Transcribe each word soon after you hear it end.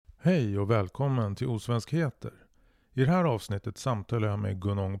Hej och välkommen till Osvenskheter. I det här avsnittet samtalar jag med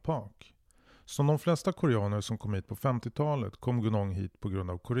Gunong Park. Som de flesta koreaner som kom hit på 50-talet kom Gunong hit på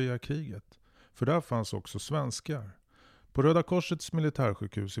grund av Koreakriget. För där fanns också svenskar. På Röda Korsets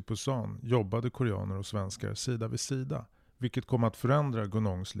militärsjukhus i Pusan jobbade koreaner och svenskar sida vid sida, vilket kom att förändra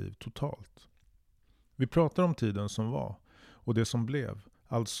Gunongs liv totalt. Vi pratar om tiden som var och det som blev,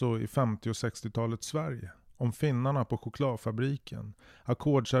 alltså i 50- och 60-talets Sverige. Om finnarna på chokladfabriken,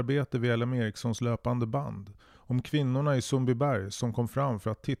 ackordsarbete vid LM Ericssons löpande band, om kvinnorna i Sundbyberg som kom fram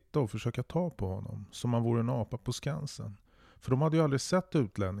för att titta och försöka ta på honom, som han vore en apa på Skansen. För de hade ju aldrig sett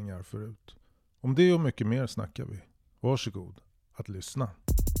utlänningar förut. Om det och mycket mer snackar vi. Varsågod att lyssna.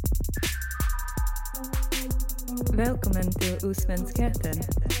 Välkommen till Osvenskheter.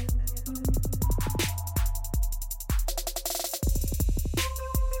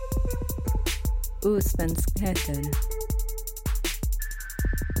 Osvenskheter.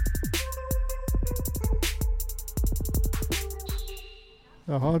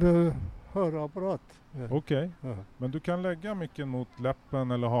 Jag har hörapparat. Okej, Ja. men du kan lägga micken mot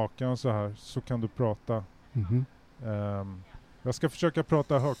läppen eller hakan så här, så kan du prata. Mhm. Jag ska försöka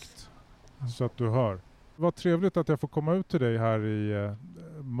prata högt så att du hör. Vad trevligt att jag får komma ut till dig här i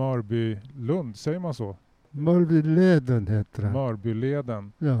Mörbylund, säger man så? Mörbyleden heter det.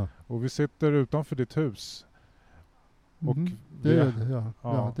 Mörbyleden. Ja. Och vi sitter utanför ditt hus. Och Mhm. Det vi, gör det, ja.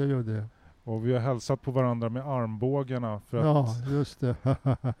 Ja. Ja, det gör det. och vi har hälsat på varandra med armbågarna. För att, Ja, just det.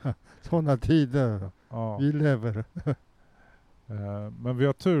 Sådana tider. ja. Vi lever. Men vi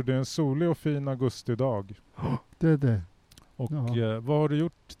har tur, det är en solig och fin augustidag. Det är det. Och Ja. vad har du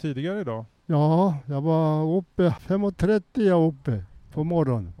gjort tidigare idag? Ja, jag var uppe 5:30 jag uppe på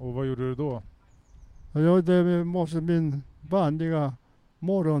morgonen. Och vad gjorde du då? Jag gjorde min vanliga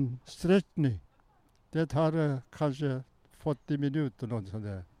morgonsträckning. Det tar kanske 40 minuter något sånt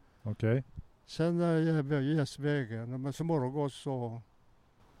där. Okej. Sen när jag ges vägen med smörgås och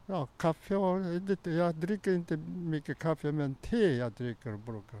kaffe och lite. Jag dricker inte mycket kaffe, men te jag dricker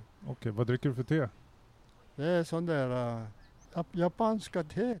brukar. Okej, vad dricker du för te? Det är sån där japanska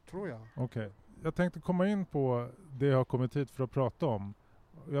te tror jag. Okej. Jag tänkte komma in på det jag har kommit hit för att prata om.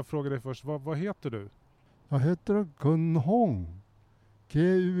 Jag frågar dig först, vad heter du? Jag heter Gunhong.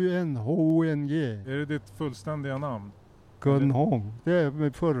 G-U-N-H-O-N-G. Är det ditt fullständiga namn? Gunhong. Det är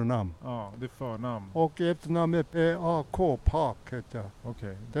mitt förnamn. Ja, det är förnamn. Och efternamn är P-A-K, Park heter jag.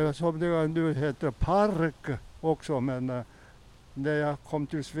 Okej. Det är som det nu heter Park också, men när jag kom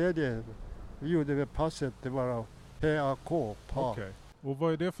till Sverige gjorde vi passet, det var P-A-K, Park. Okej. Och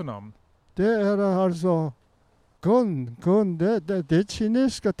vad är det för namn? Det är alltså Gun, det är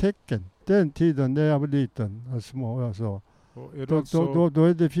kinesiska tecken. Den tiden när jag var liten och små. Alltså. Och är det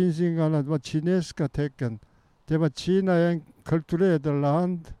Då det finns inga annat, det var kinesiska tecken. Det var Kina en kulturellt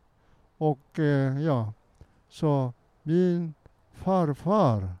land och så min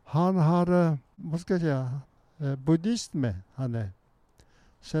farfar, han har, vad ska jag säga, buddhism han är.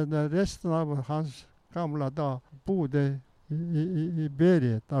 Sen resten av hans gamla dag bodde i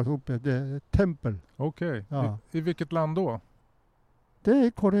berget där uppe, det är tempel. Okej. Ja. I vilket land då? Det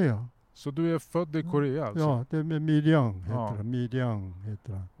är Korea. Så du är född i Korea alltså? Ja, det är med Miryang Ja. heter det. Miryang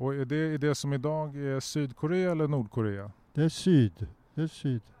heter det. Och är det som idag är Sydkorea eller Nordkorea? Det är syd. Det är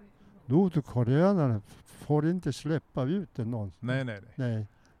syd. Nordkoreanerna får inte släppa ut det någonsin. Nej.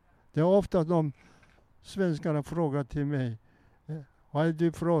 Det är ofta de svenskarna frågar till mig, var är du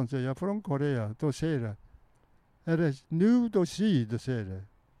ifrån? Så jag är från Korea. Då säger jag, är det nord och syd? Säger det.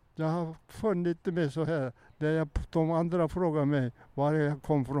 Jag har funnit mig så här. De andra frågar mig var jag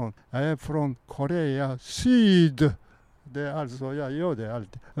kom från. Jag är från Korea syd. Det är alltså, jag gör det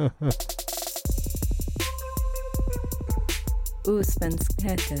alltid.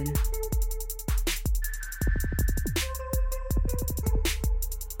 Osvenskheter.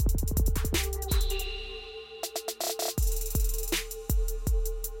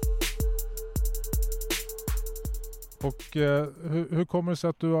 Och hur kommer det sig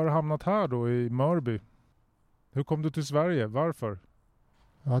att du har hamnat här då i Mörby? Hur kom du till Sverige? Varför?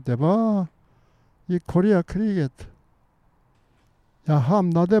 Ja, det var i Koreakriget. Jag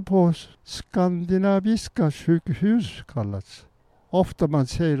hamnade på Skandinaviska sjukhus kallas. Ofta man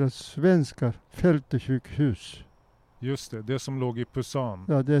säger svenska fältsjukhus. Just det som låg i Pusan.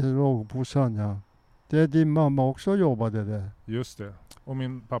 Ja, det låg på Pusan, ja. Det är din mamma också jobbade där. Just det. Och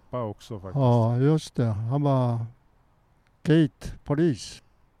min pappa också faktiskt. Ja, just det. Han var gatepolis.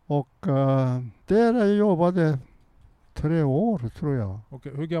 Och där jag jobbade 3 år tror jag.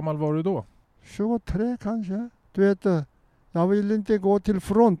 Okej, hur gammal var du då? 23 kanske. Du vet, jag ville inte gå till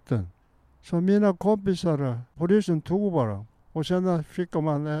fronten. Så mina kompisar, polisen tog bara. Och sen fick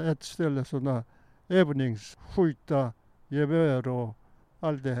man ett ställe sådana övningsskjuta gevär och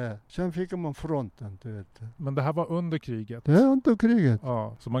allt det här. Sen fick man fronten, du vet. Men det här var under kriget? Det är inte kriget.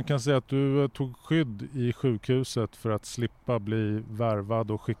 Ja, så man kan säga att du tog skydd i sjukhuset för att slippa bli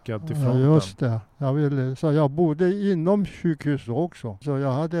värvad och skickad till fronten. Ja, just det. Så jag bodde inom sjukhuset också. Så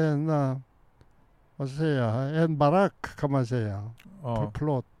jag hade en barack kan man säga. Ja.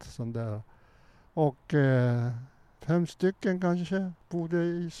 Plåt sån där. Och 5 stycken kanske bodde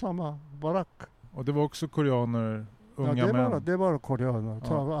i samma barack. Och det var också koreaner, unga män? Det var koreaner.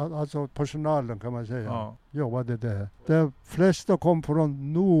 Ja. Alltså personalen kan man säga. Ja. Jobbade där. De flesta kom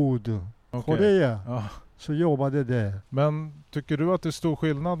från Nordkorea. Ja. Så jobbade där. Men tycker du att det är stor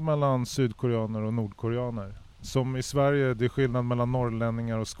skillnad mellan sydkoreaner och nordkoreaner? Som i Sverige, det är skillnad mellan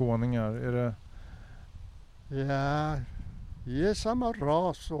norrlänningar och skåningar. Är det... Ja, det är samma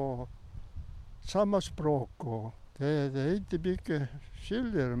ras och samma språk. Och det är inte mycket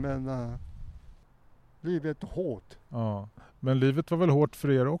skiljer, men livet är hårt. Ja. Men livet var väl hårt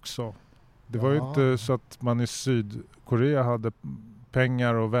för er också? Det var ju inte så att man i Sydkorea hade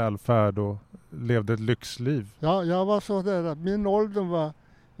pengar och välfärd och levde ett lyxliv. Ja, jag var så där. Min ålder var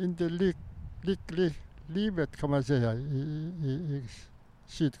inte lycklig livet kan man säga i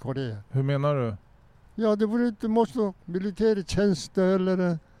Sydkorea. Hur menar du? Ja, det var inte måste militärtjänst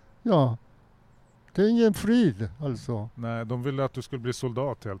eller ja. Det är ingen frid alltså. Nej, de ville att du skulle bli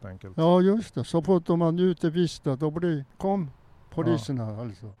soldat helt enkelt. Ja, just det. Så fort man ute visste, då kom poliserna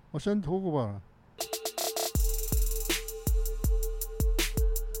alltså. Och sen tog bara.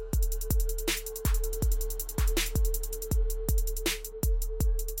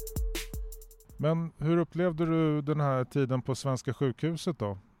 Men hur upplevde du den här tiden på Svenska sjukhuset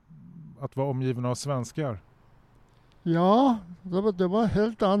då? Att vara omgiven av svenskar? Ja, det var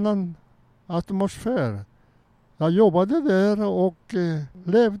helt annan atmosfär. Jag jobbade där och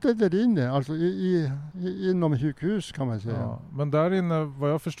levde där inne, alltså inom sjukhus kan man säga. Ja, men där inne,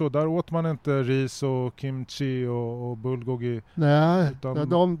 vad jag förstår, där åt man inte ris och kimchi och bulgogi. Nej,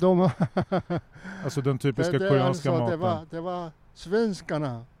 utan, de alltså den typiska koreanska alltså, maten. Det var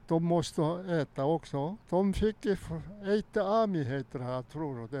svenskarna. De måste äta också. De fick äta ami heter det, jag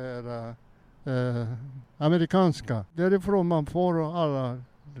tror det är amerikanska. Därifrån man får alla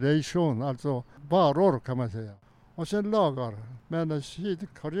ration, alltså varor kan man säga. Och sen lagar. Men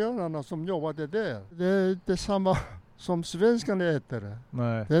sydkoreanerna som jobbade där, det är inte samma som svenskarna äter.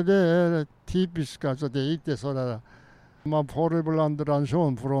 Nej. Det är typiskt, alltså det är inte sådär. Man får ibland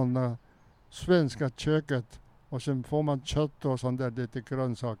ration från svenska köket. Och sen får man kött och sånt där, lite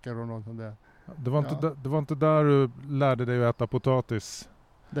grönsaker och något sånt där. Det var inte där du lärde dig att äta potatis?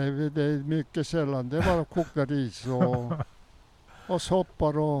 Det är mycket sällan. Det var kokta ris och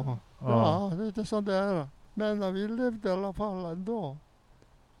soppar och ja, lite sånt där. Men vi levde i alla fall ändå.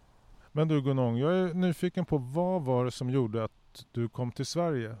 Men du Gunong, jag är nyfiken på vad var det som gjorde att du kom till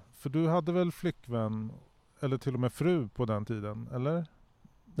Sverige? För du hade väl flickvän eller till och med fru på den tiden, eller?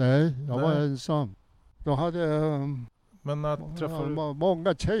 Nej, jag var ensam. Då hade men när träffade du...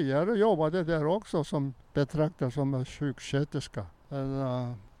 många tjejer jobbade där också som betraktas som sjuksköterska. Men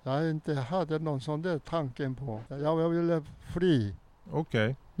jag inte hade någon sån där tanken på. Jag ville fri.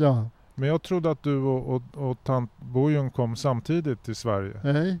 Okej. Ja. Men jag trodde att du och tant Bojung kom samtidigt till Sverige.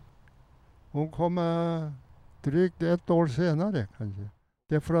 Nej. Hon kom drygt 1 år senare kanske.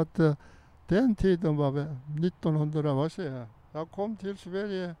 Därför att den tiden var 1900, vad säger jag? Jag kom till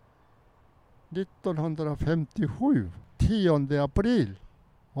Sverige 1957, 10 april.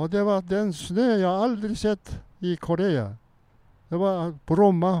 Och det var den snö jag aldrig sett i Korea. Det var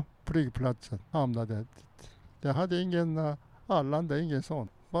Bromma flygplatsen hamnade. Det hade ingen Arlanda, ingen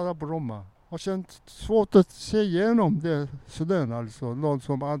sånt. Bara Bromma. Och sen svårt att se igenom det snön alltså. Någon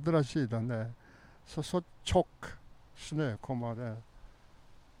som andra sidan där. Så tjock snö kommer där.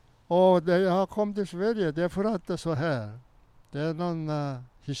 Och jag kom till Sverige därför att det är så här. Det är någon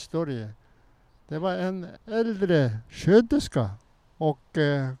historia. Det var en äldre sköterska och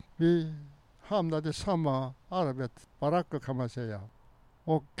vi hamnade i samma arbetsbarack kan man säga.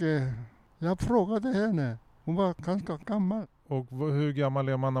 Och jag frågade henne, hon var ganska gammal. Och hur gammal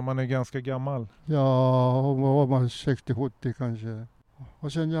är man när man är ganska gammal? Ja, hon var 60-70 kanske.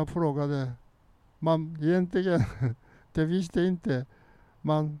 Och sen jag frågade, man egentligen, det visste inte,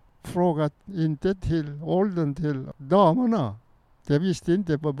 man frågade inte till åldern till damerna. Det visste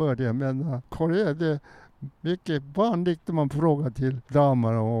inte på början, men Korea det är mycket vanligt att man frågar till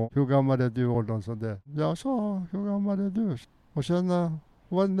damer och hur gammal är du och sånt där. Jag sa, hur gammal är du? Och sen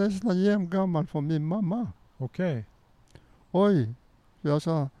var nästan jämngammal för min mamma. Okej. Oj, jag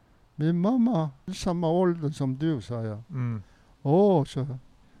sa, min mamma är samma ålder som du, sa jag. Mm.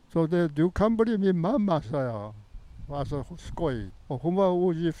 Så du kan bli min mamma, sa jag. Alltså skoj. Och hon var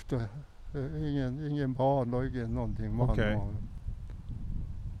ogift. Ingen barn och ingen någonting. Man. Okej.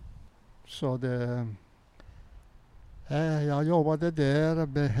 Så jag jobbade där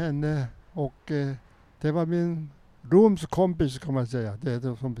med henne och det var min rumskompis, kan man säga. Det är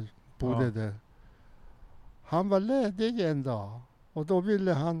det som bodde där. Han var ledig en dag och då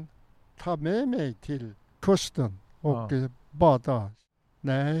ville han ta med mig till kusten och bada.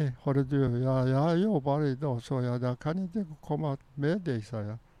 Nej, hörru du, jag jobbar idag så jag kan inte komma med dig, sa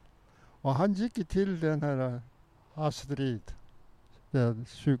jag. Och han gick till den här Astrid, den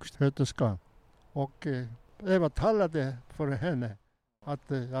sjuksköterskan. Och Eva talade för henne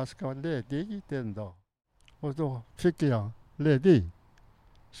att jag ska vara ledig den dag. Och då fick jag ledig.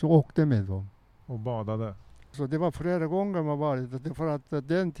 Så åkte med dem. Och badade. Så det var flera gånger man varit. För att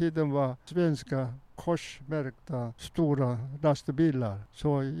den tiden var svenska korsmärkta stora lastbilar.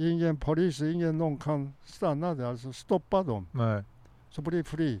 Så ingen polis, någon kan stanna där, alltså stoppa dem. Nej. Så blir det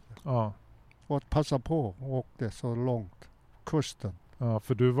fri. Ja. Och att passa på och åkte så långt kusten. Ja,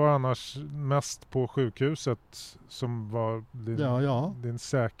 för du var annars mest på sjukhuset som var din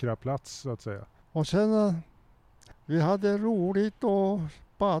säkra plats, så att säga. Och sen vi hade roligt och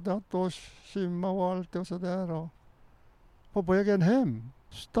badat och simma och allt och sådär. Och på vägen hem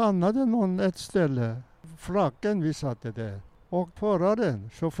stannade någon ett ställe. Fracken vi satte där. Och föraren,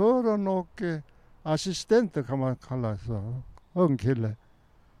 chauffören och assistenten kan man kalla så. Ung kille.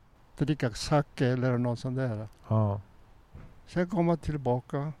 Dricka sake eller något sånt där. Ja. Sen kom han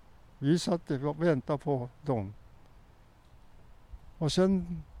tillbaka. Vi satt och väntade på dem. Och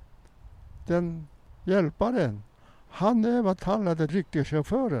sen den hjälparen, han övertalade riktiga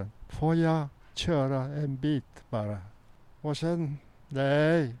chauffören. Får jag köra en bit bara? Och sen,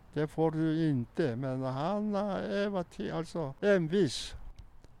 nej, det får du inte. Men han övertalade, alltså envis.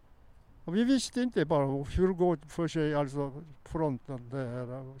 Och vi visste inte bara hur det går för sig, alltså fronten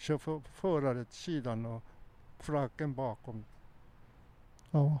där, chauffören sidan och fracken bakom.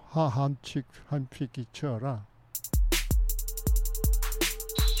 Och han fick köra.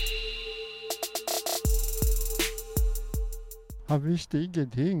 Han visste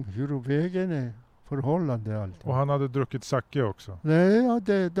ingenting hur vägen är förhållande allt. Och han hade druckit sake också? Nej,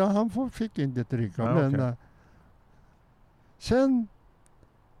 han fick inte dricka. Ja, men okay. Sen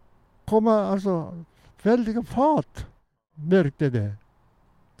kom alltså väldiga fart, märkte det.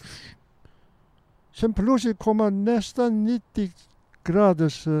 Sen plötsligt kom nästan 90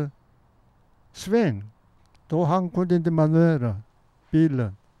 graders sväng. Då han kunde inte manövrera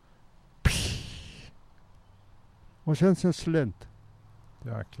bilen. Och sen slänt.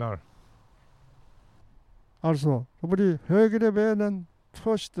 Jäklar. Alltså, då blir högre benen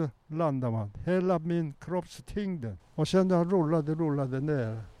först landar man. Hela min kroppstyngden. Och sen den rullade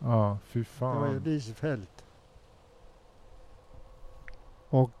ner. Ja, fy Det fan. var ett risfält.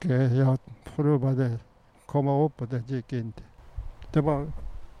 Och jag provade komma upp och det gick inte. Det var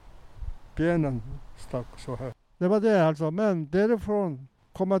benen stack så här. Det var det alltså. Men därifrån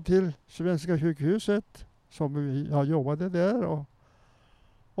komma till Svenska sjukhuset som jag jobbade där.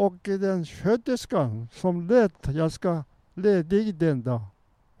 Och den sköterskan som jag ska ledig den dag.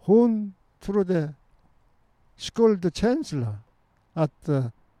 Hon trodde skuldkänsla att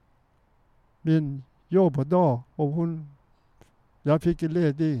min jobbdag och jag fick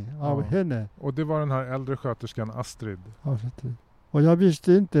ledig av henne. Och det var den här äldre sköterskan Astrid? Och jag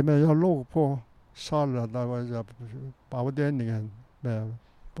visste inte, men jag låg på salen där var jag på avdelningen med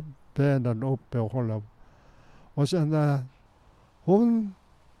benen uppe och hålla. Och sen hon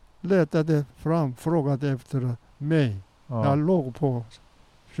letade fram, frågade efter mig. Ja. Jag låg på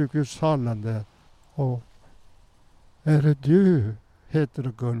sjukhussalen där. Och är det du,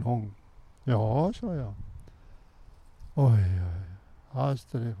 heter Gunhong? Ja, sa jag. Oj.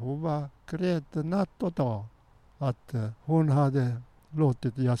 Astrid, hon var grät natt och dag. Att hon hade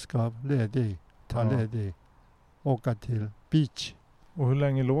låtit jag ska ta ledig, åka till beach. Och hur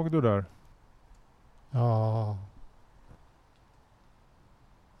länge låg du där? Ja.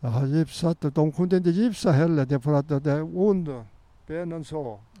 Jag har gipsat. De kunde inte gipsa heller därför att det är under benen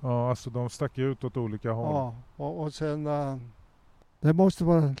så. Ja, alltså de stack ut åt olika håll. Ja, och sen det måste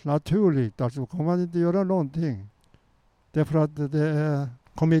vara naturligt. Alltså kan man inte göra någonting. Därför att det är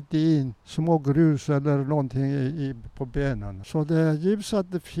kommit in små grus eller någonting på benen. Så det är gipsat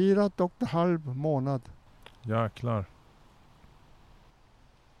 4,5 månad. Jäklar.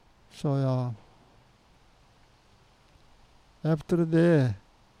 Så efter det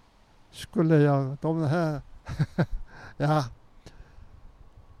skulle jag, de här,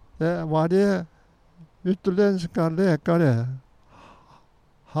 det var det utländska läkare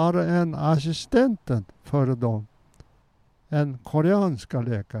har en assistent för dem. En koreanska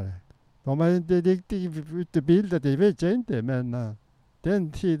läkare. De är inte riktigt utbildade, det vet jag inte. Men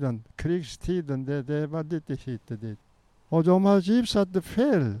den tiden, krigstiden, det var lite hit och dit. Och de har gipsat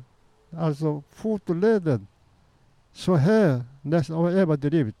fel. Alltså fotleden. Så här, nästan, och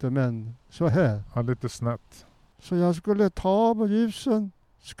överdrivet, men så här. Ja, lite snett. Så jag skulle ta av gipsen,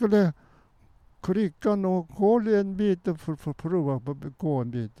 skulle kryckan och gå en bit för att prova att gå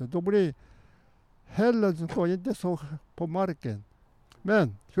en bit. Då blir hällen går inte så på marken.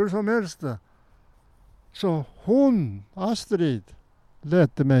 Men hur som helst, så hon, Astrid,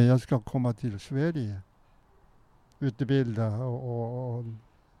 lät mig jag ska komma till Sverige. Utbilda och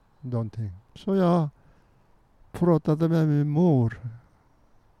någonting. Så jag pratade med min mor.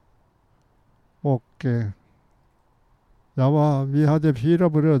 Och vi hade 4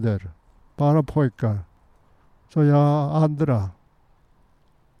 bröder. Bara pojkar. Så jag andra.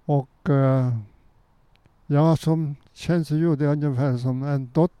 Och jag som tjänstgjorde ungefär som en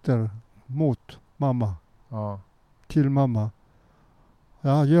dotter mot mamma. Ja. Till mamma.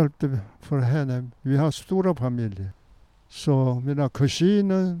 Jag hjälpte för henne. Vi har stora familjer. Så mina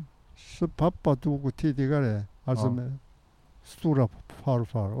kusiner, så pappa dog tidigare. Alltså Ja. med stora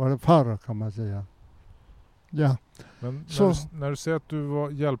farfar. Eller far kan man säga. Ja. Men Så- när du säger att du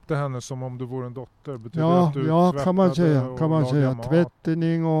hjälpte henne som om du vore en dotter, betyder det Ja, att du kan man tvättade säga. och Kan man lagade säga. mat?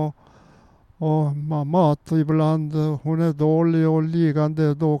 Tvättning och mat ibland. Hon är dålig och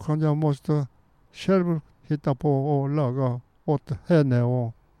liggande. Då kan jag måste själv hitta på och laga åt henne.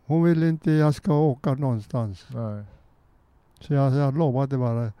 Och hon vill inte jag ska åka någonstans. Nej. Så jag lovade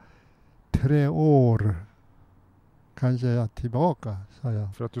bara 3 år. Kanske jag tillbaka, sa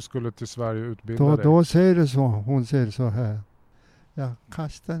jag. För att du skulle till Sverige och utbilda dig. Då säger det så. Hon säger så här. Ja,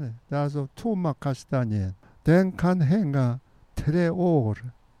 kastanjer. Det är alltså tomma kastanjer. Den kan hänga 3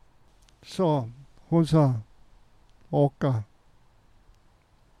 år. Så hon sa åka.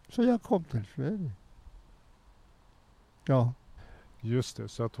 Så jag kom till Sverige. Ja, Just det,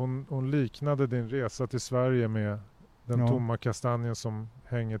 så att hon liknade din resa till Sverige med den Ja. tomma kastanjen som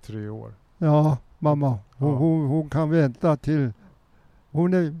hänger 3 år. ja mamma. Ja. Hon kan vänta till.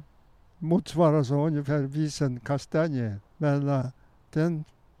 Hon är motsvarar så ungefär visen kastanje. Men den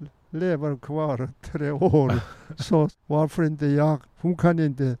lever kvar 3 år. Så varför inte jag? Hon kan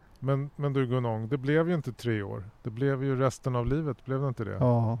inte. Men du Gunong, det blev ju inte 3 år. Det blev ju resten av livet, blev det inte det?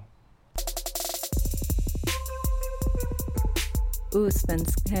 Ja.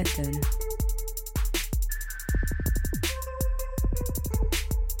 Osvenskheten.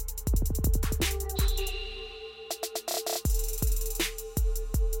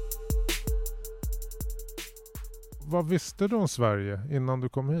 Vad visste du om Sverige innan du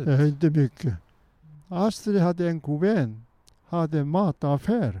kom hit? Inte mycket. Astrid hade en kuven. Hade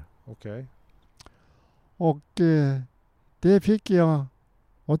mataffär. Okej. Och det fick jag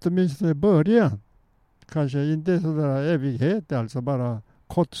åtminstone i början. Kanske inte sådär evighet, alltså bara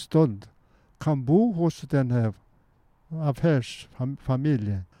kort stund. Kan bo hos den här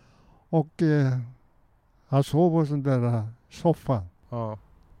affärsfamiljen. Och jag sov hos den där soffan. Ja,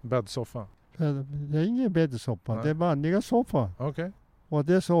 bäddsoffa. Det är ingen bäddsoffa, Nej. det är vanliga soffa. Okej. Och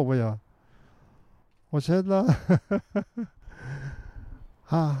det sov jag. Och sen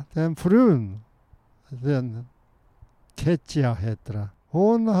den frun, den Ketja heter det.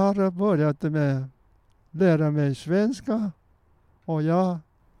 Hon har börjat med lära mig svenska och jag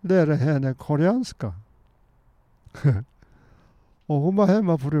lärde henne koreanska. Och hon var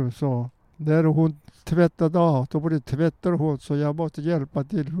hemmafru så när hon tvättade av, då tvättar hon så jag måste hjälpa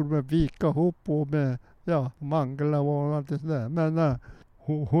till med vika ihop och med mangla och allt det där. Men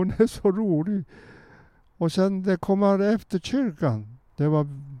hon är så rolig. Och sen det kommer efter kyrkan. Det var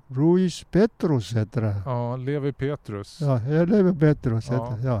Ruiz Petrus heter det. Ja, Levi Petrus. Ja, jag lever Petrus Ja.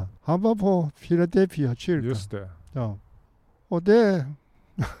 heter det. Ja. Han var på Philadelphia kyrkan. Just det. Ja. Och det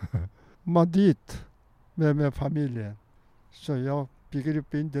man dit med familjen. Så jag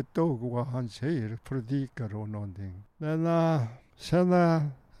begriper inte ett dugg vad han säger, predikar och någonting. Men sen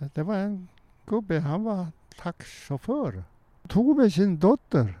det var en gubbe, han var taxichaufför. Tog med sin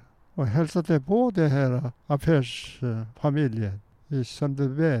dotter och hälsade på det här affärsfamiljen i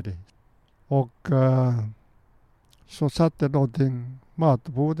Sundbyberg. Och så satte någonting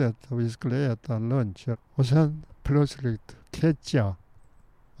matbordet och vi skulle äta lunch. Och sen plötsligt Ketja,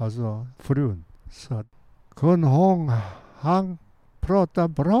 alltså frun, sa Kun Hong, han pratar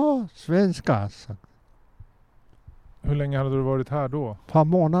bra svenska. Så. Hur länge hade du varit här då? Ett par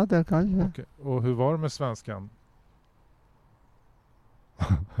månader kanske. Okej. Och hur var det med svenskan?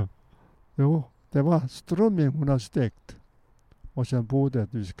 Jo, det var strömming hon har stekt. Och sen bordet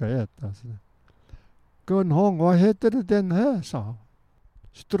vi ska äta. Så. Gunhong, vad heter det den här, sa han.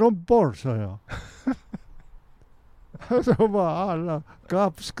 Strumpor, sa jag. Så var alla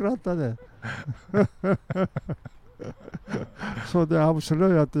gapskrattade. Så det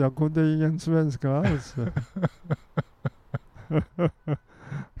avslöjade att jag kunde ingen svenska alls.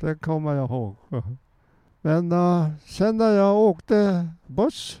 Det kommer jag ihåg. Men sen när jag åkte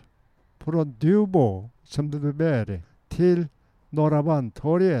buss från Djurbo, Sundbyberg, till Norra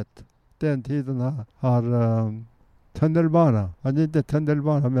Bantorget. Den tiden har tunnelbana. Inte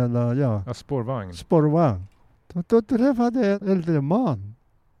tunnelbana, men Ja, spårvagn. spårvagn. Då träffade jag en äldre man.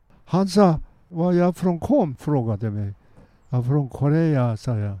 Han sa, var jag från frågade mig. Jag från Korea,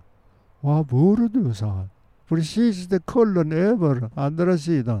 sa jag. Var bor du, sa han. Precis det kullen över andra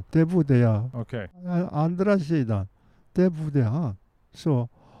sidan, det bodde jag. Okej. Andra sidan, det bodde han. Så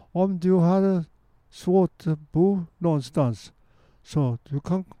om du har svårt att bo någonstans, så du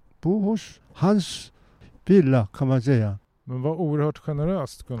kan bo hos hans villa, kan man säga. Men var oerhört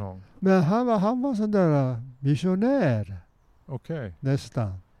generöst, Gunhong. Men han var sån där missionär Okej.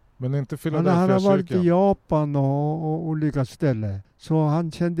 nästan. Men inte Han har varit i Philadelphia-kyrkan? Japan och olika ställen. Så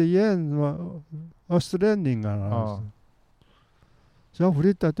han kände igen österlänningarna. Ja. Alltså. Så jag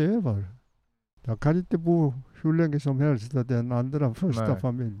flyttade över. Jag kan inte bo hur länge som helst i den andra första Nej.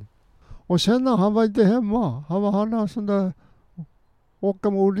 familjen. Och sen när han var inte hemma. Han har sån där åka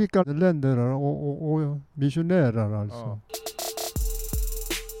med olika länder och missionärer alltså. Ja.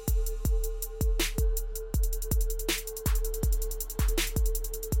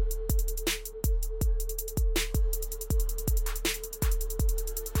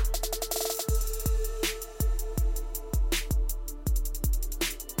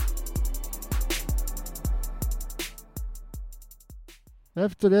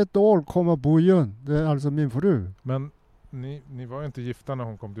 Efter ett år kommer Bojen, det är alltså min fru. Men ni var ju inte gifta när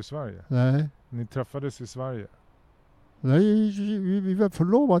hon kom till Sverige. Nej, Ni träffades i Sverige. vi var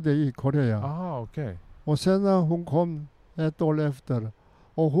förlovade i Korea. Aha, okej. Och sen när hon kom ett år efter.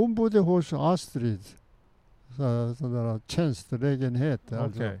 Och hon bodde hos Astrid. Sån där tjänstelägenhet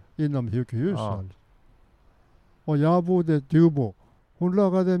alltså, Okej. inom sjukhus. Ja. Alltså. Och jag bodde i Djurbo. Hon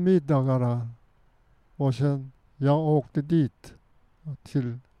lagade middagarna. Och sen jag åkte dit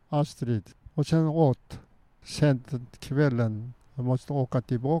till Astrid. Och sen åt. Sen kvällen. Jag måste åka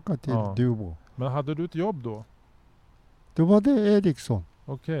tillbaka till Ja. Djurbo. Men hade du ett jobb då? Då var det Eriksson.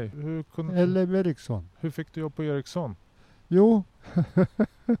 Okej. LM Eriksson. Hur fick du jobb på Ericsson? Jo,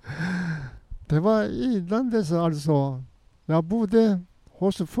 det var innan dess alltså. Jag bodde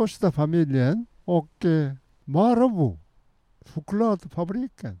hos första familjen och Marabou,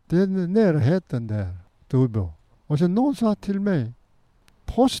 chokladfabriken. Den närheten där, Djurbo. Och sen någon sa till mig,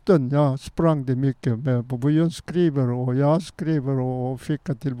 posten, jag sprang det mycket med på Bojen skriver och jag skriver och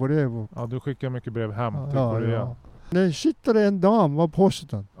skickar till brev. Ja, du skickar mycket brev hem till Korea. Ja. Nej, sitter en dam på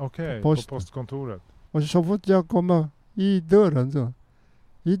posten. Okej, Posten. på postkontoret. Och så fort jag kommer i dörren så.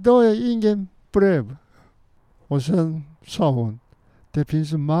 Idag är ingen brev. Och sen sa hon. Det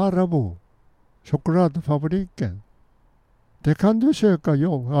finns Marabou. Chokladfabriken. Det kan du söka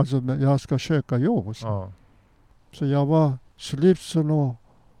jobb. Alltså jag ska söka jobb. Ja. Så jag var slipsen och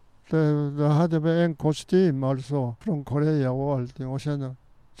det hade med en kostym alltså från Korea och allting. Och sen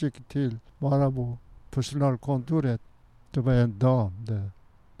gick till Marabou personalkontoret. Det var en dam där.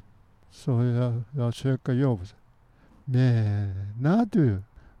 Så jag söker jobb. Men när du,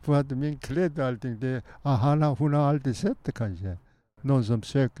 för att min klädd och allting, hon har alltid sett det kanske. Någon som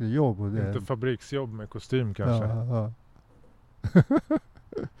söker jobb. Och det. Inte fabriksjobb med kostym kanske. Ja.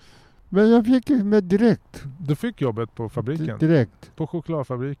 Men jag fick med direkt. Du fick jobbet på fabriken? Direkt. På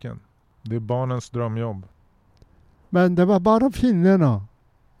chokladfabriken. Det är barnens drömjobb. Men det var bara finnarna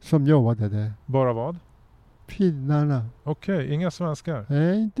som jobbade där. Bara vad? Finnarna. Okej, inga svenskar?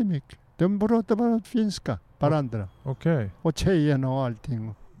 Nej, inte mycket. De pratade bara finska, varandra. Okej. Och tjejerna och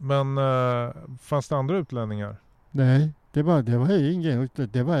allting. Men fanns det andra utlänningar? Nej, det var ingen.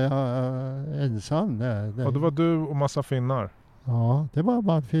 Det var jag ensam där. Och det var du och massa finnar? Ja, det var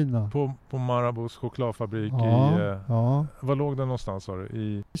bara finnar. På Marabous chokladfabrik Ja. Var låg den någonstans, sa du?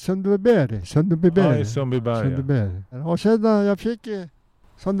 I Sundbyberg. Ja, i Sundbyberg. Och sen jag fick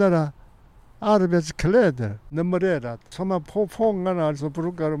sådana där arbetskläder, numrerat. Som man på fångarna alltså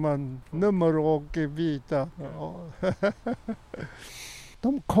brukar man nummer och vita.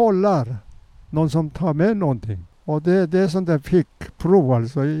 De kollar någon som tar med någonting. Och det är sånt där fick prov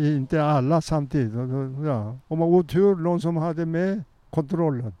alltså, inte alla samtidigt. Ja. Om man otur, någon som hade med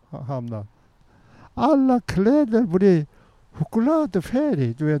kontrollen hamnar. Alla kläder blev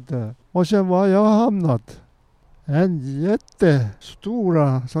chokladfärg, du vet. Och sen var jag hamnat en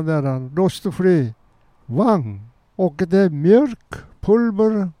jättestora sån där rostfri vagn. Och det är mjölk,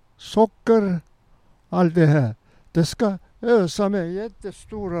 pulver, socker, allt det här. Det ska ösa med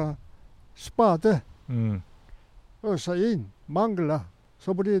jättestora spade. Ösa in, mangla.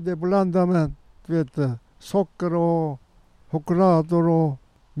 Så blir det blandat med socker och choklad och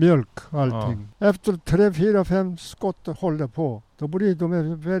mjölk, allting. Efter 3, 4, 5 skott håller på, då blir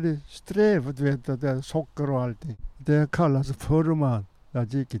de väldigt strävt, det är socker och allting. Det kallas förman. Jag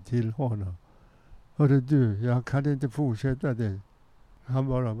gick till honom. Hörru du, jag kan inte fortsätta det. Han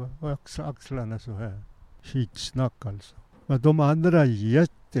bara axlarna så här. Skitsnack alltså. Men de andra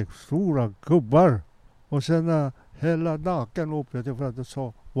jättestora gubbar. Och sen hela naken uppe för att det är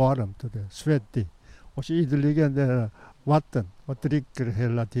så varmt och det svettigt. Och så ideligen det är vatten och dricker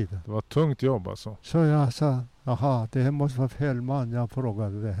hela tiden. Det var ett tungt jobb alltså. Så jag sa, jaha, det här måste vara fel man. Jag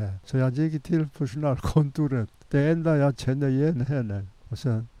frågade det här. Så jag gick till personalkontoret. Det enda jag kände igen henne. Och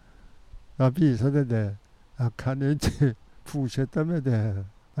sen jag visade det. Jag kan inte fortsätta med det här.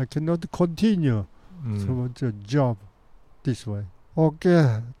 I cannot continue to job this way. Och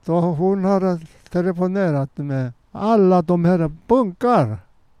då hon har telefonerat med alla de här bunkar.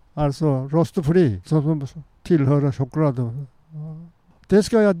 Alltså rostfri som tillhör choklad. Det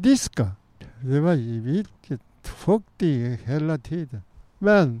ska jag diska. Det var vilket fuktigt hela tiden.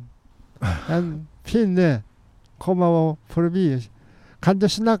 Men en finne kommer förbi. Kan du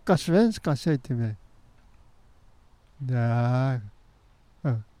snacka svenska, säger till mig. Nej.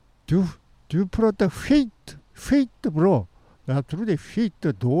 Du pratar skit bra. Jag tror det är skit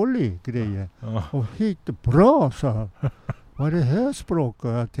dålig grejer. Och skit bra, sa han. Vad är det här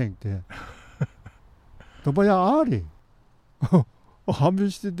språket, jag tänkte. Då var jag arg. Och han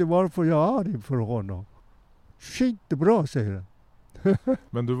visste inte varför jag är arg för honom. Skit bra, säger han.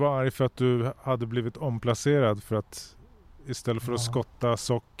 Men du var arg för att du hade blivit omplacerad för att istället för att skotta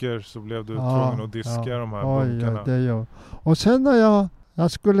socker så blev du tvungen att diska de här bunkarna. Ja, det gör. Och sen när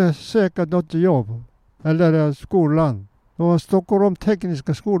jag skulle söka något jobb, eller skolan, det var Stockholm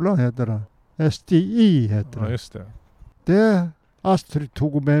Tekniska skolan heter det. STI heter det. Ja, just det. Det Astrid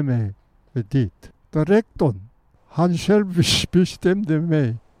tog med mig dit. Då rektorn, han själv bestämde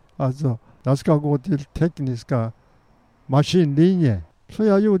mig. Alltså, jag ska gå till tekniska maskinlinje. Så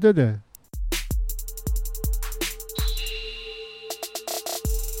jag gjorde det.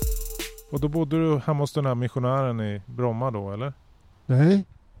 Och då bodde du hemma hos den här missionären i Bromma då, eller? Nej,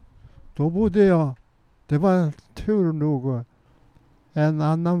 då bodde jag. Det var tur nog en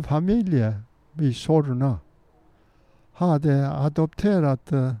annan familj i Solna hade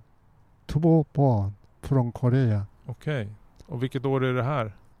adopterat 2 barn från Korea. Okej. Och vilket år är det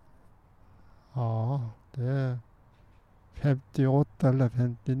här? Ja, det är 58 eller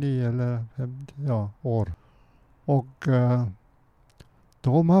 59 eller 50 år. Och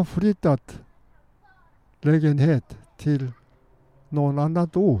de har flyttat lägenhet till någon annan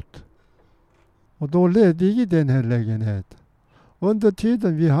ort. Och då ledig den här lägenheten. Under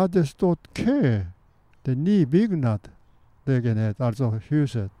tiden vi hade stått kö. Det är nybyggnad lägenhet, alltså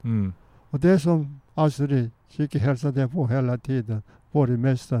huset. Och det som Astrid gick och hälsade på hela tiden,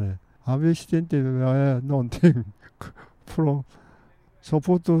 borgmästare. Han visste inte vad är någonting. Så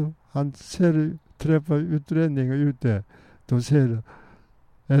fort han träffar utlänningar ute, då säger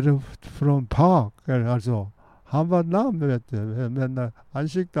är det från Park? Alltså, han var namn, vet du, men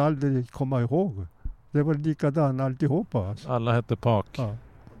ansiktet aldrig komma ihåg. Det var likadant alltihopa. Alltså. Alla hette Park. Ja.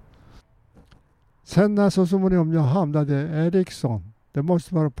 Sen så småningom jag hamnade Ericsson. Det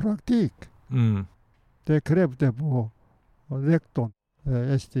måste vara praktik. Det krävde på rektorn,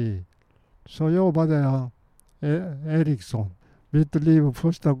 STI. Så jobbade jag Ericsson. Mitt liv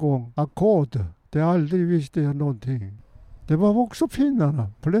första gången. Ackord. Det aldrig visste jag någonting. Det var också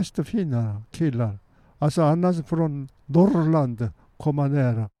finnarna. Flesta finnarna, killar. Alltså annars från Norrland komma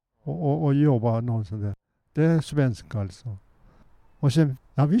ner och jobba någonstans där. Det är svenska alltså. Och sen,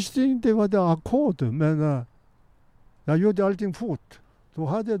 jag visste inte vad det var ackord, men jag gjorde allting fort. Då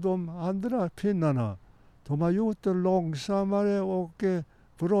hade de andra finnarna, de har gjort det långsammare och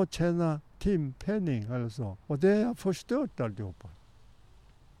för att tjäna timpenning alltså. Och det har förstört alltihopa.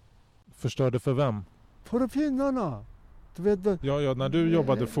 Förstörde för vem? För finnarna. Du vet, ja, när du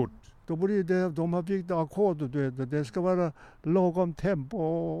jobbade fort. Då blir det, de har byggt ackord, du vet, det ska vara lagom tempo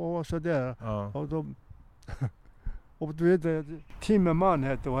och sådär. Ja. Och du vet, timmerman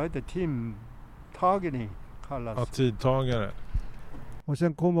heter timtagning kallas. Ja, tidtagare. Och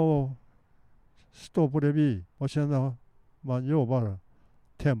sen kommer och stå på det vid och sen när man jobbar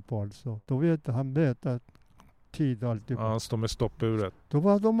tempo alltså. Då vet han att tid alltid. Ja, han står med stoppuret. Då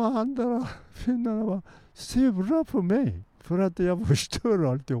var de andra finnarna var sura på mig för att jag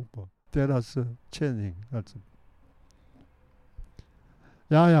förstör alltihopa. Deras känning alltså.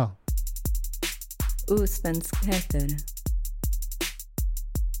 Ja. Osvenskheter.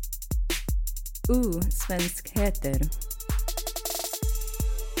 Osvenskheter.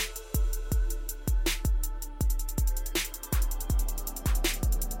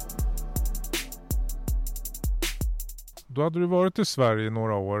 Då hade du varit i Sverige i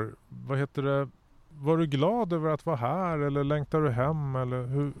några år. Vad heter det? Var du glad över att vara här eller längtar du hem? Eller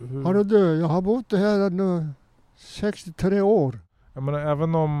hur? Hörru du, jag har bott här nu 63 år. Jag menar,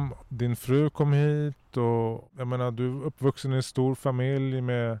 även om din fru kom hit och jag menar, du är uppvuxen i en stor familj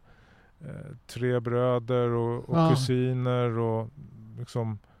med 3 bröder och kusiner och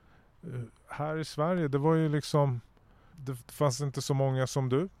liksom här i Sverige, det var ju liksom, det fanns inte så många som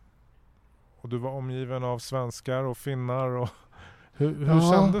du. Och du var omgiven av svenskar och finnar och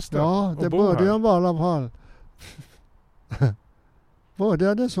hur kändes det? Ja, det började i alla fall.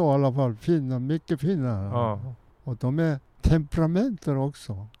 Började så i alla fall, finnar, mycket finnar. Ja. Och de är temperamenter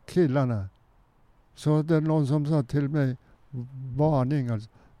också, killarna. Så det är någon som sa till mig, varning alltså,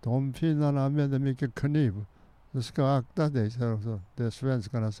 de finnarna använder mycket kniv. Du ska akta dig, så det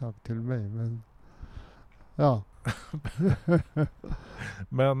svenskarna sagt till mig. Men ja.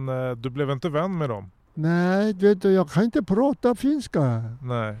 Men du blev inte vän med dem? Nej, vet du, jag kan inte prata finska.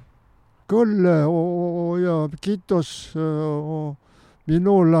 Nej. Gulle och jag, Kittos och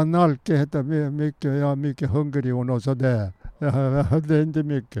Minulla Nalke heter mycket, jag är mycket hungrig och så där. Det är inte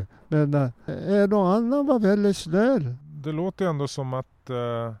mycket. Men någon annan var väldigt snäll. Det låter ändå som att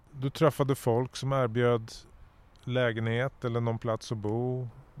du träffade folk som erbjöd lägenhet eller någon plats att bo.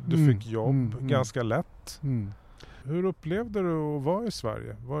 Du fick jobb ganska lätt. Mm. Hur upplevde du att vara i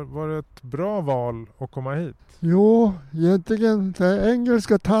Sverige? Var det ett bra val att komma hit? Jo, egentligen det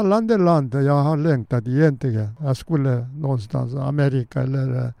engelska talande landet jag har längtat egentligen. Jag skulle någonstans Amerika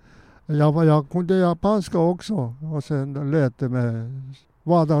eller jag kunde japanska också och sen lärde mig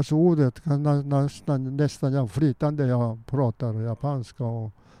vardagsordet nästan jag flytande jag pratar japanska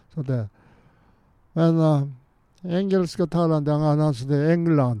och sådär. Men engelska talande annars det är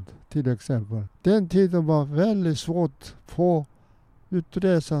England till exempel. Den tiden var väldigt svårt att få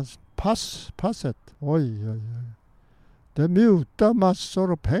utresans passet. Oj. Det mutar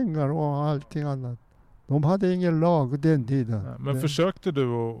massor av pengar och allting annat. De hade ingen lag den tiden. Ja, men försökte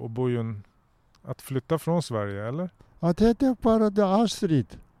du att flytta från Sverige eller? Att det är bara det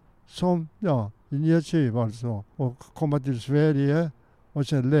Astrid som initiativ alltså. Och komma till Sverige och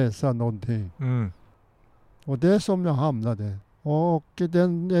sen läsa någonting. Mm. Och det är som jag hamnade. Och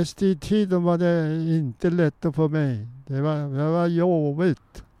den ST-tiden var det inte lätt för mig. Det var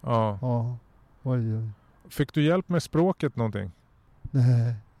jobbigt. Ja. Oj. Fick du hjälp med språket någonting?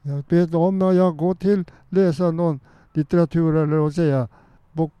 Nej. Jag vet om när jag går till läsa någon litteratur eller att säga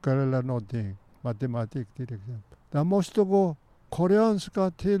böcker eller någonting. Matematik till exempel. Jag måste gå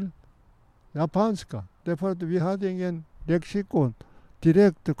koreanska till japanska. Därför att vi hade ingen lexikon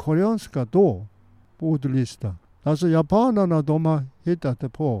direkt koreanska då på ordlista. Alltså japanerna de har hittat det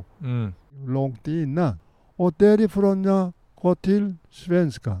på långt innan. Och därifrån jag går till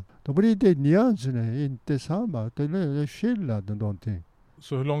svenska. Då blir det nyanserna inte samma. Det är skillnad någonting.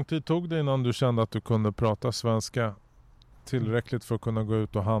 Så hur lång tid tog det innan du kände att du kunde prata svenska tillräckligt för att kunna gå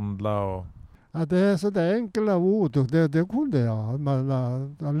ut och handla? Och... Ja, det är sådär enkla ord. Det kunde jag.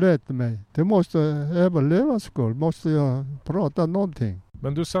 Man lärde mig. Det måste överleva skull. Måste jag prata någonting.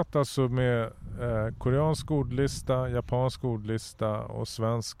 Men du satt alltså med koreansk ordlista, japansk ordlista och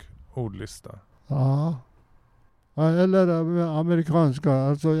svensk ordlista? Ja. Eller amerikanska,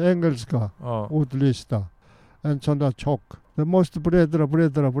 alltså engelska ordlista. En sån där tjock. Det måste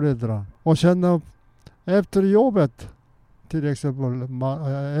bläddra. Och sen efter jobbet, till exempel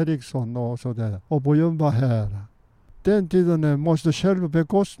Eriksson och sådär. Och Bojen var här. Den tiden måste själv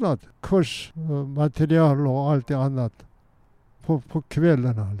bekostnad. Kurs, material och allt annat. På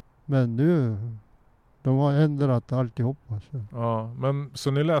kvällarna. Men nu, de har ändrat alltihopa. Så. Ja, men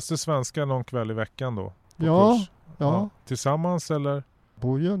så ni läste svenska någon kväll i veckan då? Ja. Tillsammans eller?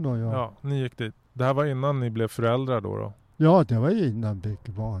 Bojen och jag. Ja, ni gick dit. Det här var innan ni blev föräldrar då? Ja, det var innan fick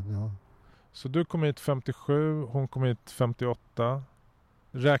barn, ja. Så du kom hit 57, hon kom hit 58.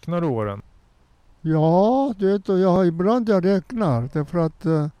 Räknar du åren? Ja, du vet, jag ibland räknar. Därför att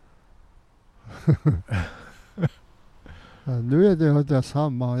nu är det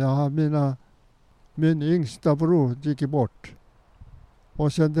samma. Jag har min yngsta bror gick bort.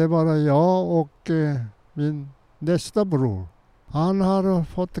 Och sen det var jag och min nästa bror. Han har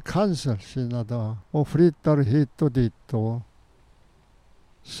fått cancer sina dagar och flyttar hit och dit. Och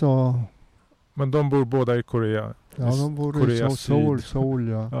så, Men de bor båda i Korea? ja, de bor i Korea Seoul,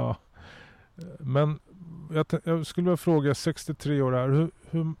 ja. Ja. Men jag skulle vilja fråga, 63 år här,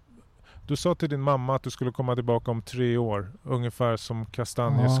 du sa till din mamma att du skulle komma tillbaka om 3 år, ungefär som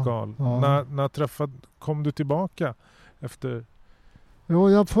kastanjeskal. Ja. När kom du tillbaka efter? Jo,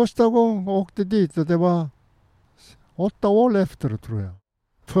 jag första gången åkte dit och det var 8 år efter, tror jag.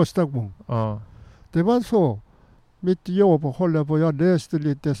 Första gången. Ja. Det var så. Mitt jobb håller på, jag läste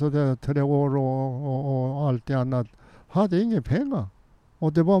lite sådär 3 år och allt annat. Hade inga pengar.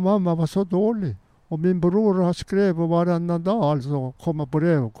 Och det var mamma var så dålig. Och min bror har skrivit varannan dag, alltså komma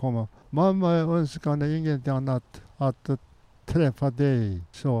brev och komma. Mamma önskade inget annat att träffa dig.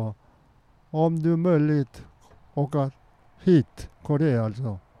 Så om du möjligt åka hit, Korea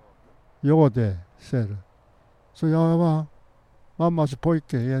alltså. Gör det, säger. Så jag var mammas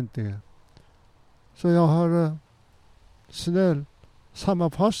pojke egentligen. Så jag har snäll, samma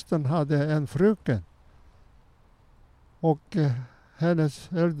fasten hade en fröken. Och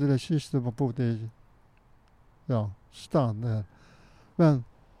hennes äldre syster bodde i stan där. Men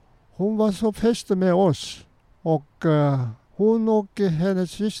hon var så fäst med oss. Och hon och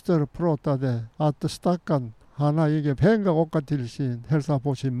hennes syster pratade att stackarn, han har inga pengar att åka till hälsa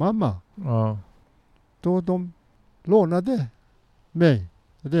på sin mamma. Ja. Då de lånade mig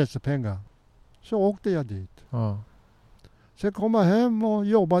dessa pengar. Så åkte jag dit. Ja. Sen kom jag hem och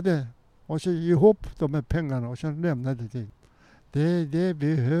jobbade. Och så ihop de här pengarna och sen lämnade det. Det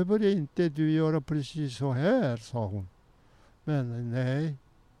behöver inte du göra precis så här, sa hon. Men nej,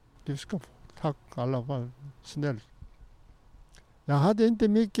 du ska få tack alla fall, snällt. Jag hade inte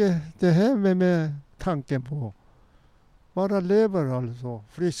mycket det här med tanken på. Bara lever alltså,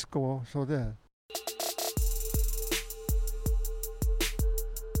 frisk och sådär.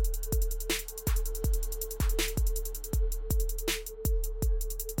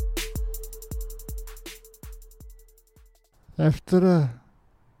 Efter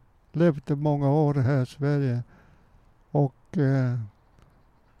levde många år här i Sverige och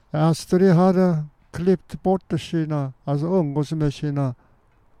Astrid hade klippt bort sina, alltså umgås med sina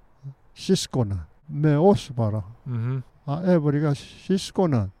syskon, med oss bara. Mhm. Övriga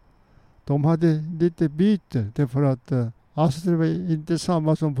syskonen, de hade lite byte därför att Astrid var inte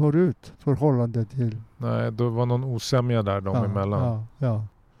samma som förut förhållande till. Nej, då var någon osämja där dem emellan. Ja.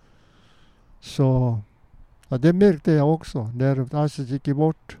 Så det märkte jag också när Astrid gick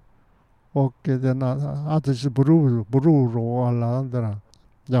bort och den Astrids bror och alla andra.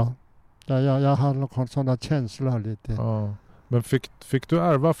 Ja, jag har någon sådana känslor lite. Ja. Men fick du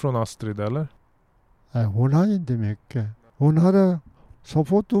ärva från Astrid eller? Nej, hon har inte mycket. Hon hade, så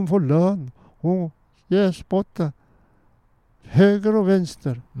fort hon får lön, hon ger spotta höger och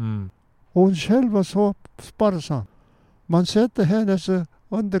vänster. Mm. Hon själv var så sparsam. Man sätter hennes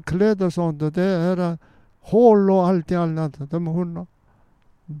underkläder och sånt och det är hål och allt annat. Hon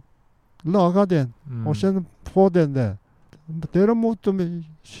lagar den och sen får den där. Däremot de är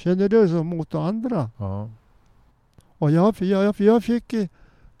generösa mot andra. Ja. Och jag fick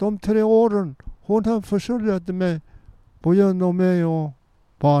de 3 åren, hon har försörjt mig på grund av mig och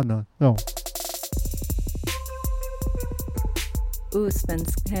barnen. Ja.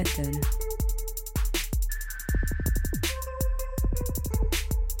 Osvenskheten.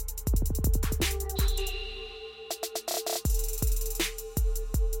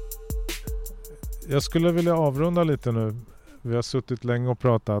 Jag skulle vilja avrunda lite nu. Vi har suttit länge och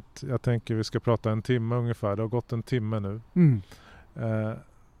pratat. Jag tänker vi ska prata 1 timme ungefär. Det har gått 1 timme nu. Mm.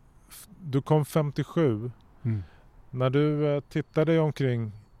 Du kom 57. Mm. När du tittar dig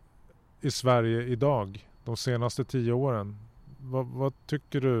omkring i Sverige idag, de senaste 10 åren, vad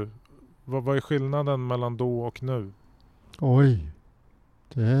tycker du? Vad är skillnaden mellan då och nu? Oj,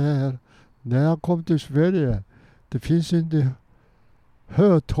 när jag kom till Sverige, det finns inte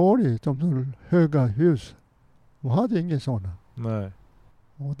hötorg, de höga hus. De hade inga sådana. Nej.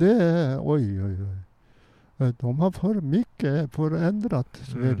 Och det är, oj. De har för mycket förändrat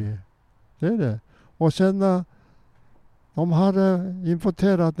Sverige. Det är det. Och sen de har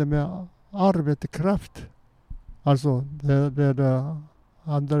importerat det med arbetskraft. Alltså det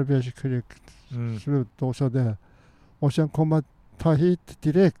andra världskriget slut och sådär. Och sen kommer ta hit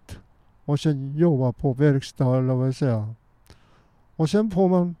direkt. Och sen jobba på verkstad eller vad jag säger. Och sen får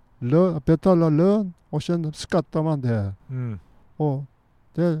man betala lön och sen skattar man det. Mm. Och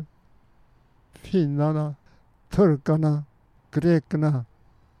det finnarna, turkarna, grekerna,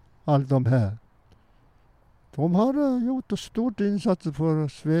 allt de här. De har gjort ett stort insats för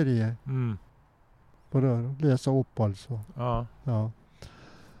Sverige. Mm. började läsa upp alltså. Ja. Ja.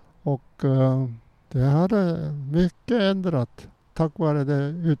 Och det hade mycket ändrat tack vare de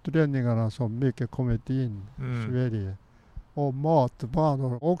utlänningarna som mycket kommit in i Sverige. Och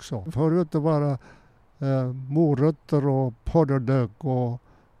matvanor också. Förut bara morötter och purjolök och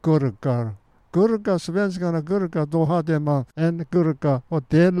gurkar. Svenskarna gurka, då hade man en gurka och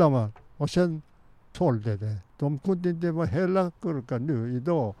delade man. Och sen sålde det. De kunde inte vara hela gurkan nu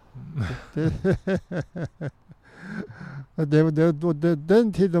idag.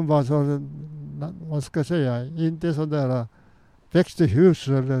 Den tiden var så, vad ska jag säga, inte så där växthus.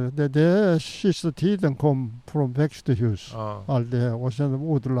 Det sista tiden kom från växthus. Ja. Allt det, och sen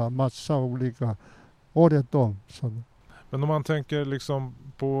odla massa olika året om. Så. Men om man tänker liksom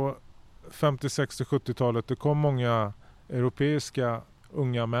på 50, 60, 70-talet, det kom många europeiska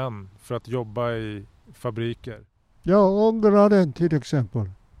unga män för att jobba i fabriker. Ja, Ungarn till exempel.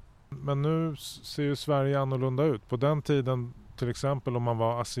 Men nu ser ju Sverige annorlunda ut. På den tiden, till exempel om man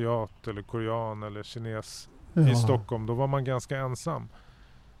var asiat eller korean eller kines i Stockholm, då var man ganska ensam.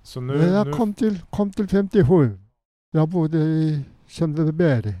 Så nu, jag kom till 57. Jag bodde i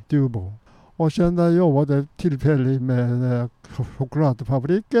Sundbyberg, Djurbo. Och sen jobbade tillfälligt med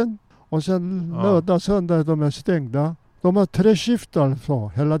chokladfabriken. Och sen lördag, söndag de är stängda. De har 3 skift alltså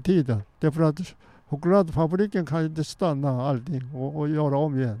hela tiden. Därför att chokladfabriken kan inte stanna allting och göra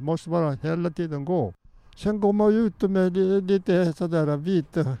om igen. Måste bara hela tiden gå. Sen går man ut med lite sådär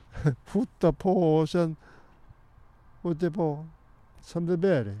vita fotar på och sen ute på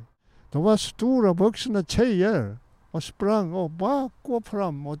Sundbyberg. De var stora vuxna tjejer och sprang och bak och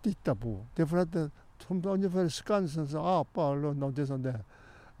fram och tittade på. Därför att de ungefär Skansens apor eller något sånt där.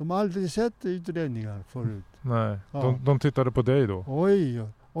 De har aldrig sett utlänningar förut. Nej, Ja. de tittade på dig då? Oj,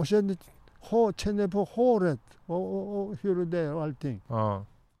 och sen känner på håret och hur det är och allting. Ja.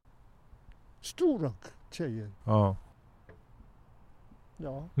 Stora tjejer. Ja.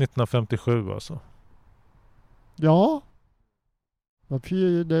 Ja. 1957 alltså? Ja.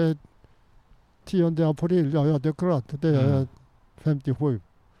 Det är 10 april, ja det är klart. Det är 57.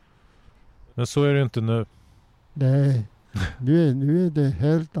 Men så är det inte nu. Nej, nu är det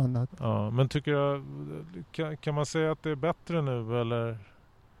helt annat. Ja, men tycker jag, kan man säga att det är bättre nu eller?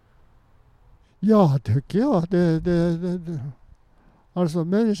 Ja, tycker jag. Alltså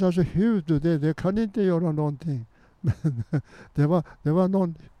människans hud, det kan inte göra någonting. Men det var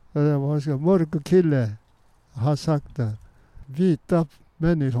någon mörk kille har sagt det. Vita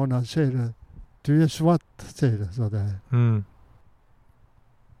människorna säger du är svart, säger det sådär.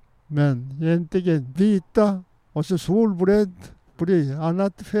 Men egentligen vita och så solbränd blir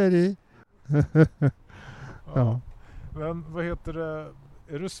annat färg. Ja. Men vad heter det?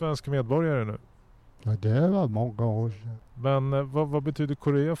 Är du svensk medborgare nu? Ja, det var många år sedan. Men vad betyder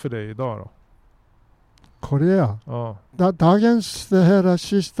Korea för dig idag då? Korea? Ja. Dagens det här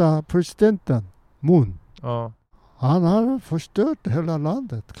sista presidenten, Moon. Ja. Han har förstört hela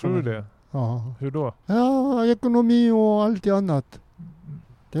landet. Tror du det? Ja. Hur då? Ja, ekonomi och allt annat.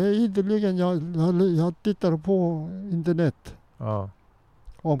 Det är ideligen jag tittar på internet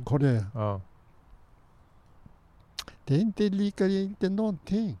om Korea. Ja. Det är inte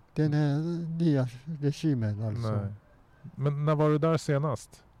någonting, den här nya regimen alltså. Nej. Men när var du där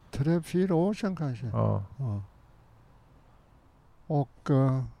senast? 3-4 år sedan kanske. Ja. Ja. Och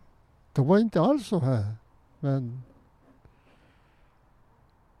det var inte alls så här. Men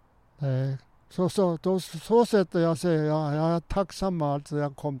nej. Så sätter jag säger jag är tacksam alltså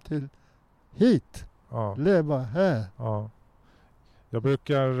jag kom till hit. Ja. Leva här. Ja. Jag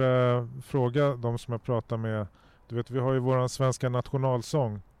brukar fråga de som jag pratar med. Du vet, vi har ju våran svenska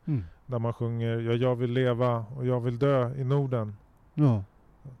nationalsång. Där man sjunger jag vill leva och jag vill dö i Norden. Ja.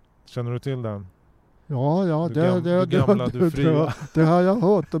 Känner du till den? Ja, du fria. Det har jag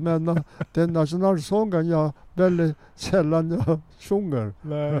hört, men den nationalsången jag väldigt sällan jag sjunger.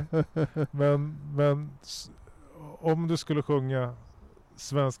 Nej, men om du skulle sjunga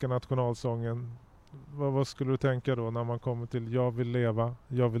svenska nationalsången, vad skulle du tänka då när man kommer till jag vill leva,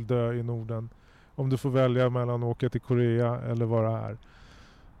 jag vill dö i Norden? Om du får välja mellan att åka till Korea eller vara här.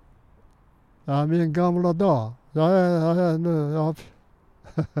 Ja, min gamla dag. Jag är nu.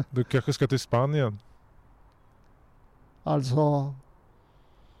 Du kanske ska till Spanien? Alltså,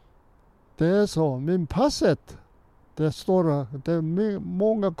 det är så. Min passet, det står det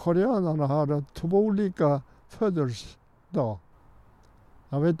många koreaner har 2 olika födelsedag.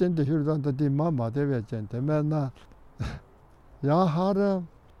 Jag vet inte hur det är din mamma, det vet jag inte. Men jag har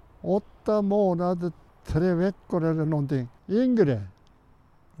 8 månader, 3 veckor eller någonting yngre.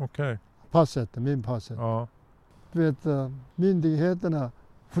 Okej. Passet, min passet. Ja. Du vet, myndigheterna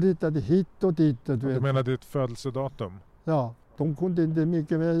flyttade hit och dit. Du Du vet. menar ditt födelsedatum? Ja, de kunde inte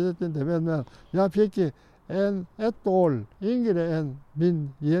mycket, men jag vet inte. Men jag fick ett år yngre än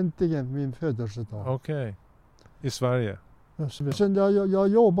min födelsedag. Okej. I Sverige? Sen jag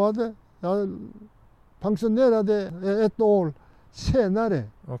jobbade, jag pensionerade ett år senare.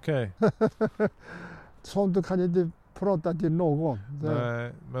 Okej. Sånt kan jag inte prata till någon.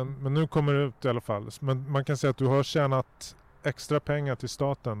 Nej, men nu kommer det ut i alla fall. Men man kan säga att du har tjänat extra pengar till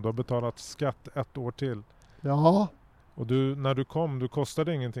staten. Du har betalat skatt ett år till. Ja. Och när du kom, du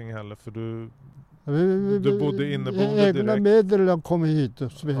kostade ingenting heller för du Du bodde inneboende egna direkt. medel jag kom hit till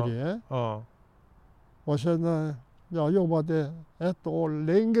Sverige. Ja, Och sen jag jobbade ett år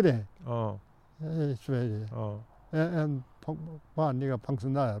längre ja, i Sverige ja. än vanliga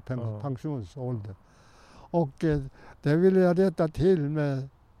pensionärer, Ja. pensionsålder. Och det ville jag rätta till med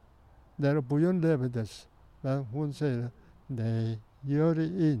när byn levdes. Men hon säger nej, gör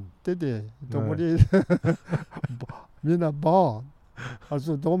inte det. De Nej. blir mina barn.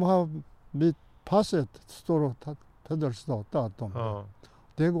 Alltså de har mitt passet står och födelsedatum. Ja.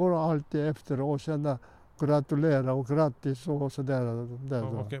 Det går alltid efter och känna gratulera och grattis och sådär. Ja,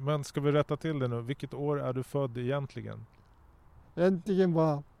 okej. Men ska vi rätta till det nu? Vilket år är du född egentligen? Äntligen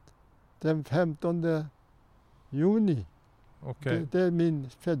var den 15 juni. Okej. Det är min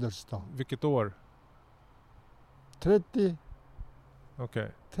födelsedag. Vilket år? 30,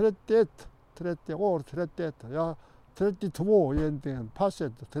 Okej. 31, 30 år, 31. Ja, 32 egentligen.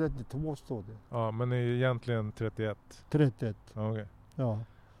 Passet 32 står det. Ja, men är egentligen 31. 31, Ja, okej. ja.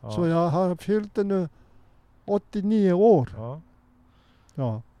 Ja. Så jag har fyllt nu 89 år. Ja,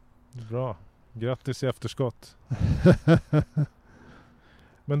 Ja. bra. Grattis i efterskott.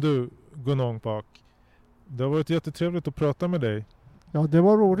 Men du, Gunong Pak. Det har varit jättetrevligt att prata med dig. Ja, det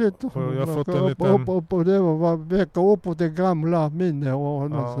var roligt. Och jag har fått en liten... Och det var väcka upp på det gamla minne och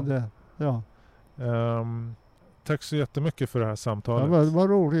något Ja. sådär. Ja. Tack så jättemycket för det här Det samtalet. var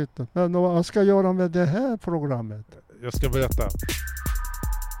roligt. Men vad ska jag göra med det här programmet? Jag ska berätta.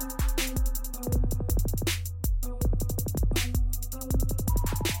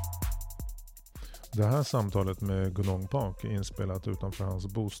 Det här samtalet med Gunong Pak är inspelat utanför hans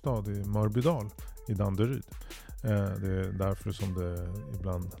bostad i Mörbydal i Danderyd. Det är därför som det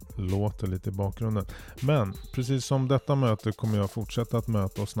ibland låter lite i bakgrunden. Men precis som detta möte kommer jag fortsätta att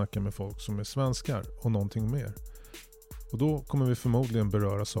möta och snacka med folk som är svenskar och någonting mer. Och då kommer vi förmodligen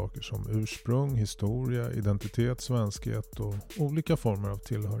beröra saker som ursprung, historia, identitet, svenskhet och olika former av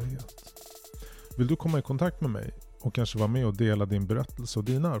tillhörighet. Vill du komma i kontakt med mig och kanske vara med och dela din berättelse och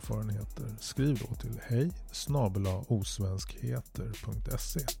dina erfarenheter, skriv då till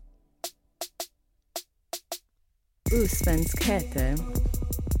hej@osvenskheter.se. Osvenskheter.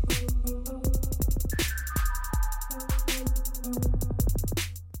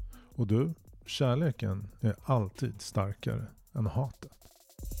 Och du, kärleken är alltid starkare än hatet.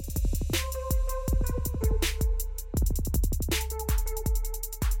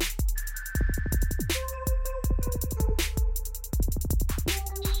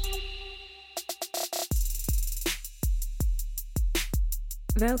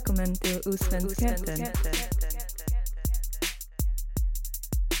 Välkommen till Osvenskheter.